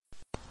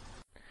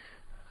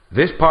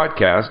This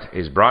podcast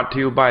is brought to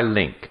you by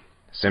Link,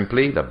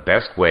 simply the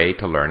best way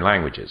to learn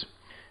languages.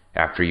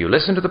 After you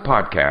listen to the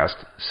podcast,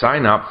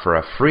 sign up for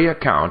a free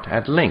account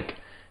at Link,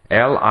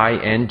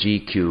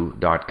 LINGQ.com,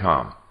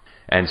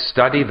 and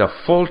study the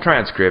full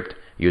transcript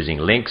using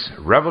Link's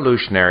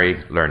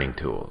revolutionary learning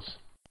tools.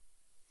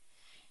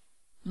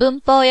 文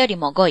法より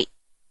も語彙。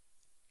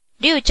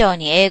流暢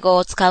に英語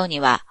を使う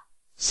には、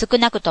少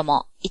なくと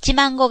も1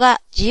万語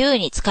が自由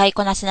に使い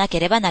こなせな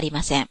ければなり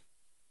ません。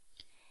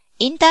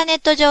インターネッ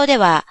ト上で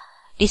は、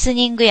リス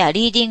ニングや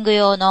リーディング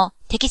用の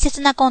適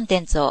切なコンテ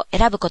ンツを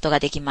選ぶこと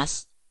ができま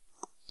す。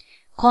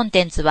コン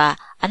テンツは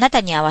あなた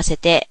に合わせ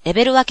てレ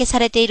ベル分けさ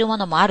れているも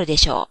のもあるで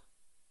しょ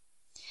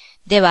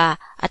う。では、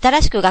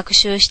新しく学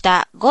習し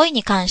た語彙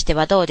に関して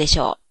はどうでし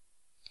ょ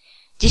う。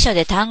辞書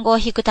で単語を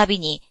引くたび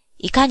に、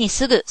いかに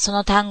すぐそ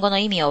の単語の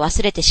意味を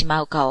忘れてし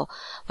まうかを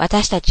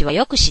私たちは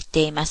よく知っ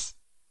ています。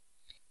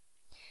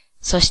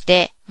そし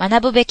て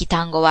学ぶべき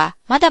単語は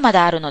まだま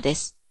だあるので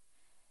す。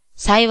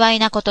幸い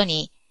なこと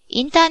に、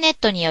インターネッ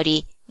トによ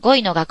り語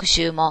彙の学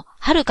習も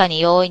はるかに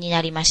容易にな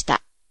りまし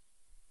た。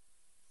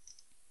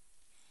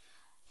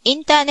イ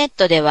ンターネッ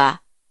トで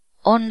は、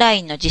オンラ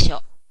インの辞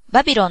書、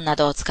バビロンな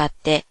どを使っ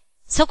て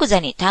即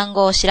座に単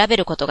語を調べ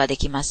ることがで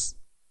きます。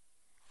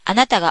あ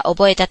なたが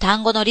覚えた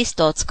単語のリス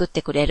トを作っ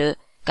てくれる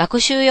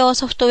学習用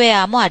ソフトウ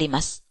ェアもあり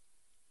ます。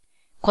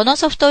この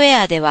ソフトウ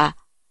ェアでは、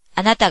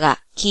あなたが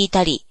聞い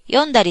たり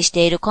読んだりし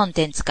ているコン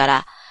テンツか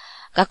ら、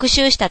学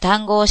習した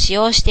単語を使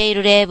用してい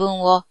る例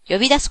文を呼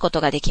び出すこと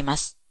ができま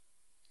す。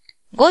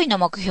語彙の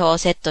目標を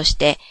セットし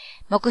て、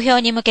目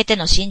標に向けて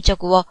の進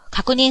捗を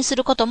確認す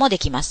ることもで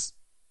きます。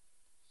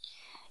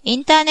イ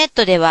ンターネッ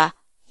トでは、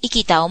生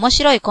きた面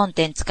白いコン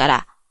テンツか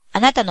ら、あ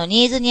なたの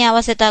ニーズに合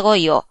わせた語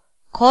彙を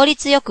効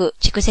率よく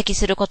蓄積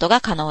することが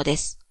可能で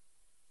す。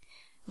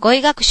語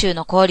彙学習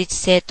の効率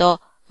性と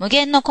無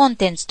限のコン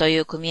テンツとい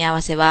う組み合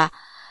わせは、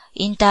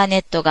インターネ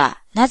ット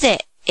がな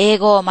ぜ英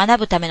語を学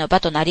ぶための場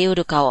となり得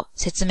るかを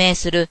説明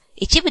する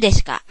一部で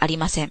しかあり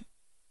ません。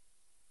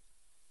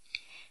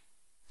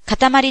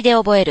塊で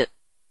覚える。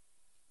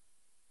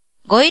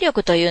語彙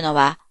力というの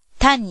は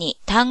単に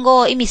単語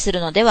を意味す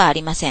るのではあ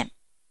りません。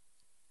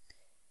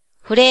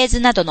フレーズ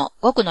などの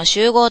語句の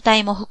集合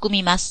体も含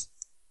みます。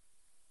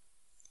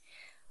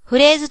フ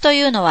レーズと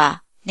いうの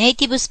はネイ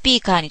ティブスピー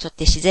カーにとっ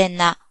て自然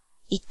な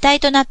一体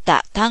となっ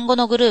た単語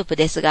のグループ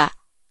ですが、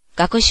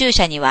学習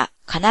者には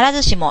必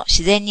ずしも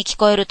自然に聞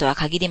こえるとは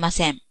限りま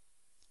せん。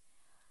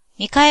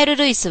ミカエル・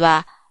ルイス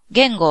は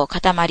言語を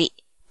塊、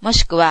も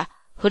しくは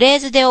フレー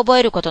ズで覚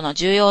えることの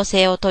重要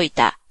性を説い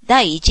た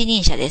第一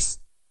人者で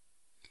す。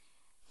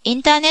イ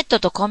ンターネット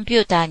とコンピ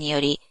ューターに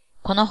より、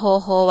この方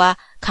法は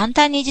簡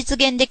単に実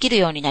現できる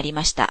ようになり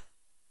ました。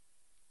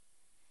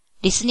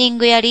リスニン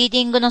グやリーデ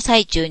ィングの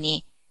最中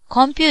に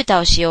コンピュータ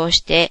を使用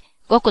して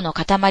語句の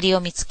塊を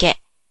見つけ、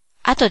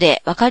後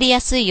でわかりや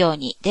すいよう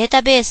にデー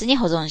タベースに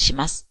保存し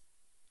ます。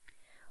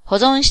保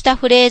存した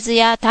フレーズ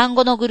や単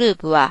語のグルー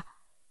プは、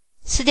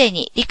すで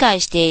に理解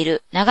してい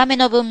る長め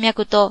の文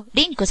脈と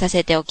リンクさ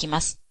せておき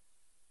ます。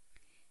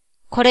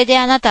これで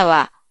あなた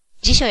は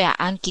辞書や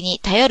暗記に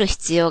頼る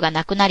必要が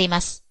なくなり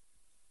ます。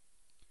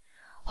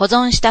保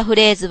存したフ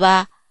レーズ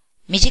は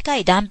短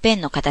い断片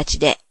の形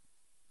で、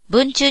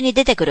文中に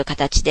出てくる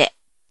形で、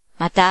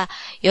また、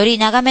より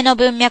長めの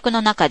文脈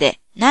の中で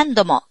何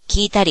度も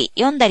聞いたり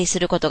読んだりす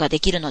ることがで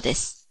きるので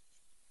す。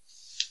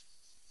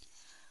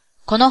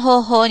この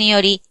方法に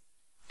より、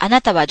あ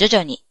なたは徐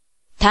々に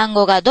単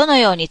語がどの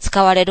ように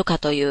使われるか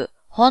という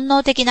本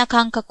能的な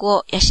感覚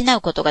を養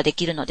うことがで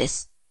きるので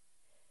す。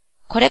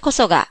これこ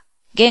そが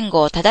言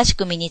語を正し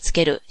く身につ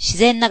ける自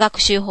然な学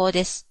習法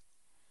です。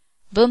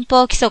文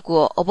法規則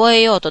を覚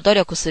えようと努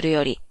力する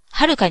より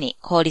はるかに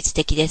効率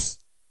的で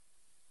す。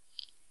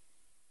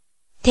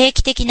定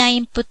期的なイ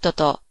ンプット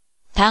と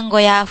単語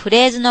やフ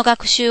レーズの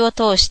学習を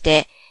通し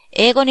て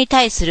英語に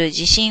対する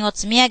自信を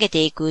積み上げ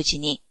ていくうち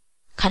に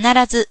必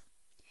ず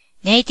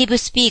ネイティブ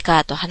スピーカ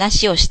ーと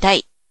話をした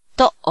い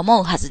と思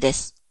うはずで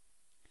す。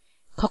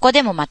ここ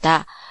でもま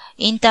た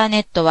インターネ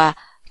ットは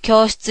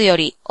教室よ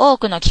り多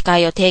くの機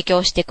会を提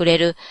供してくれ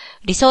る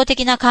理想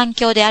的な環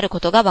境であるこ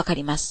とがわか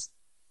ります。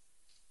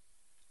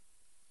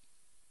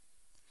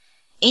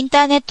イン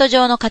ターネット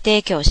上の家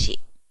庭教師。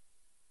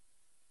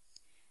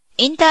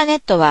インターネッ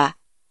トは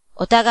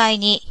お互い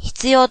に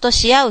必要と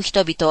し合う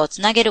人々を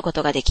つなげるこ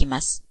とができま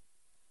す。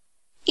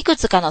いく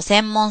つかの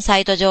専門サ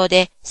イト上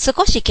で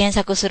少し検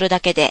索する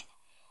だけで、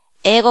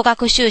英語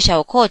学習者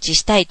をコーチ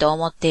したいと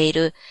思ってい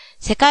る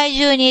世界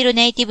中にいる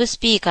ネイティブス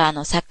ピーカー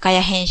の作家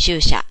や編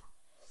集者、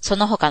そ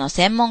の他の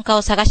専門家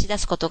を探し出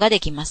すことがで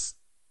きます。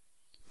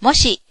も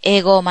し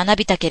英語を学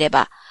びたけれ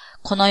ば、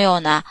このよ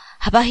うな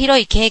幅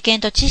広い経験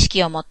と知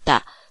識を持っ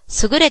た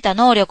優れた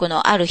能力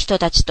のある人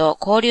たちと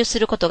交流す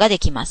ることがで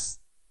きま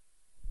す。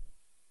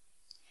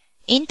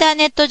インター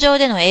ネット上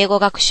での英語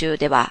学習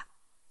では、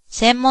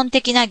専門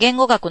的な言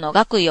語学の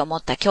学位を持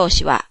った教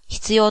師は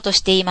必要と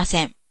していま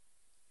せん。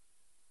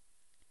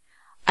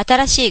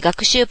新しい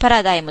学習パ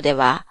ラダイムで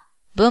は、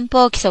文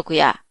法規則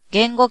や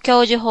言語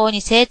教授法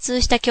に精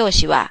通した教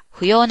師は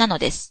不要なの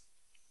です。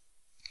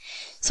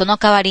その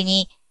代わり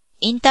に、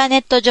インターネ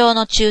ット上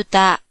のチュー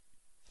タ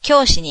ー、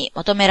教師に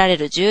求められ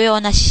る重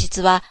要な資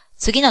質は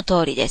次の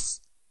通りで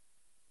す。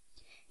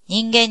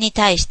人間に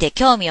対して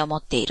興味を持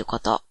っているこ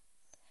と、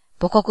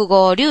母国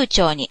語を流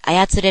暢に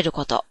操れる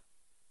こと、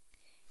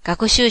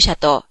学習者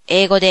と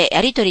英語で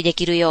やり取りで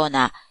きるよう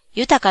な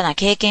豊かな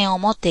経験を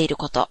持っている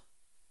こと。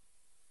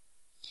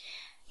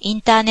イ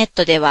ンターネッ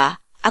トでは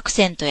アク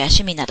セントや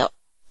趣味など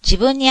自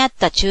分に合っ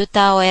たチュー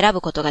ターを選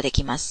ぶことがで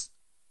きます。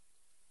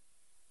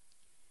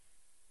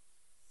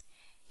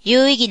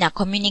有意義な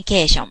コミュニ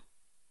ケーション。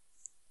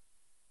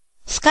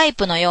スカイ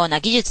プのような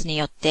技術に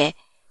よって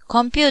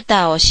コンピュー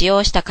ターを使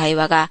用した会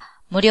話が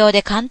無料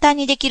で簡単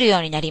にできるよ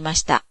うになりま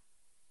した。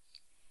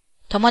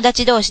友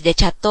達同士で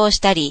チャットをし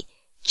たり、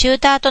チュー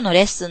ターとの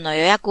レッスンの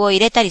予約を入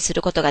れたりす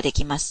ることがで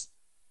きます。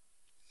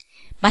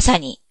まさ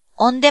に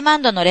オンデマ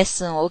ンドのレッ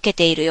スンを受け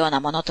ているような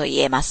ものと言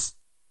えます。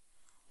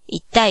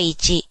1対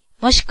1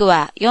もしく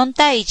は4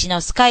対1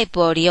のスカイ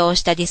プを利用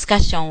したディスカッ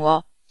ション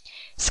を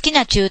好き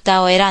なチュー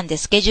ターを選んで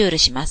スケジュール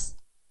します。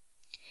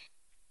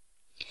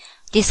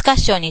ディスカッ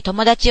ションに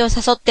友達を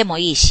誘っても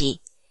いい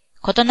し、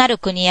異なる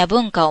国や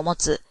文化を持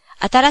つ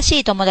新し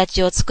い友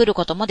達を作る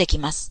こともでき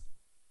ます。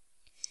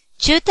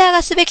チューター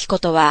がすべきこ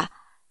とは、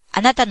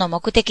あなたの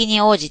目的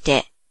に応じ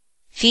て、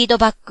フィード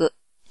バック、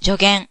助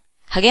言、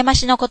励ま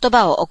しの言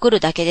葉を送る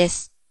だけで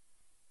す。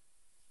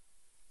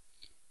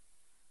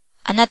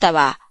あなた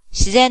は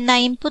自然な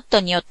インプット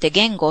によって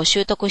言語を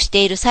習得し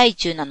ている最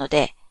中なの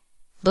で、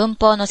文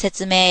法の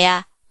説明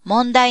や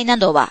問題な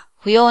どは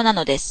不要な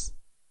のです。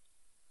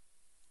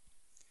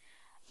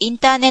イン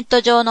ターネッ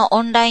ト上の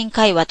オンライン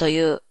会話とい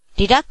う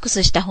リラック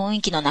スした雰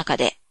囲気の中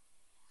で、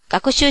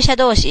学習者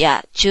同士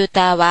やチュー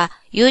ターは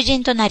友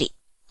人となり、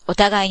お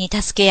互いに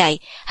助け合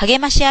い、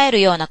励まし合える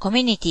ようなコ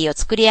ミュニティを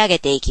作り上げ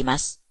ていきま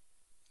す。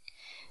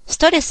ス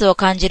トレスを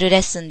感じるレ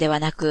ッスンでは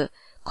なく、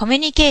コミュ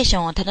ニケーシ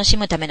ョンを楽し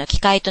むための機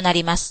会とな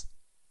ります。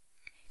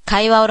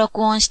会話を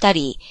録音した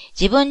り、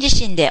自分自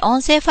身で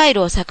音声ファイ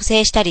ルを作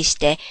成したりし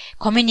て、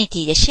コミュニテ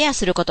ィでシェア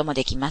することも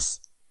できま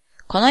す。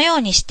このよ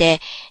うにして、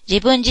自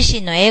分自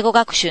身の英語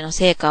学習の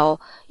成果を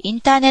イ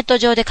ンターネット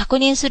上で確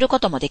認するこ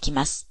ともでき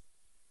ます。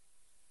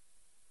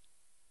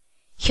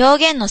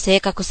表現の正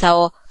確さ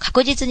を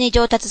確実に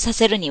上達さ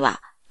せるに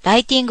は、ラ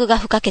イティングが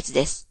不可欠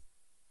です。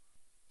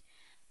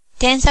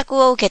添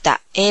削を受けた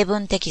英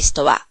文テキス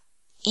トは、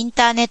イン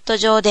ターネット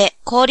上で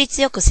効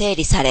率よく整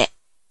理され、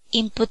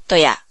インプット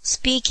やス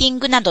ピーキン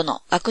グなど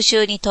の学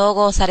習に統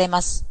合され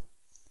ます。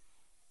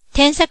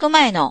添削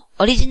前の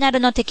オリジナル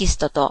のテキス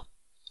トと、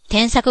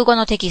添削後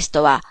のテキス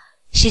トは、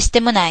シス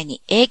テム内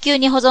に永久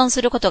に保存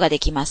することがで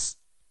きます。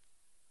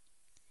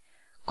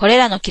これ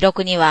らの記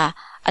録には、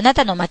あな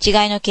たの間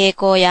違いの傾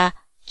向や、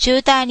チュ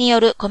ーターによ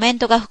るコメン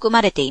トが含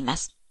まれていま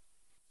す。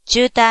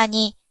チューター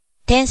に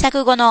添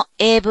削後の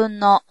英文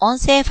の音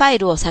声ファイ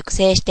ルを作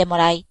成しても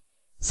らい、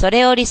そ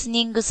れをリス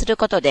ニングする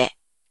ことで、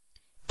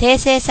訂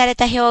正され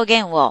た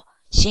表現を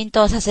浸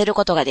透させる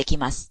ことができ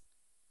ます。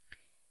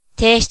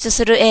提出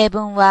する英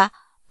文は、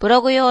ブ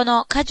ログ用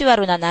のカジュア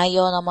ルな内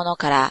容のもの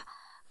から、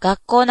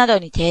学校など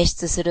に提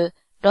出する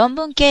論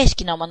文形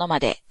式のものま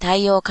で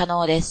対応可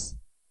能です。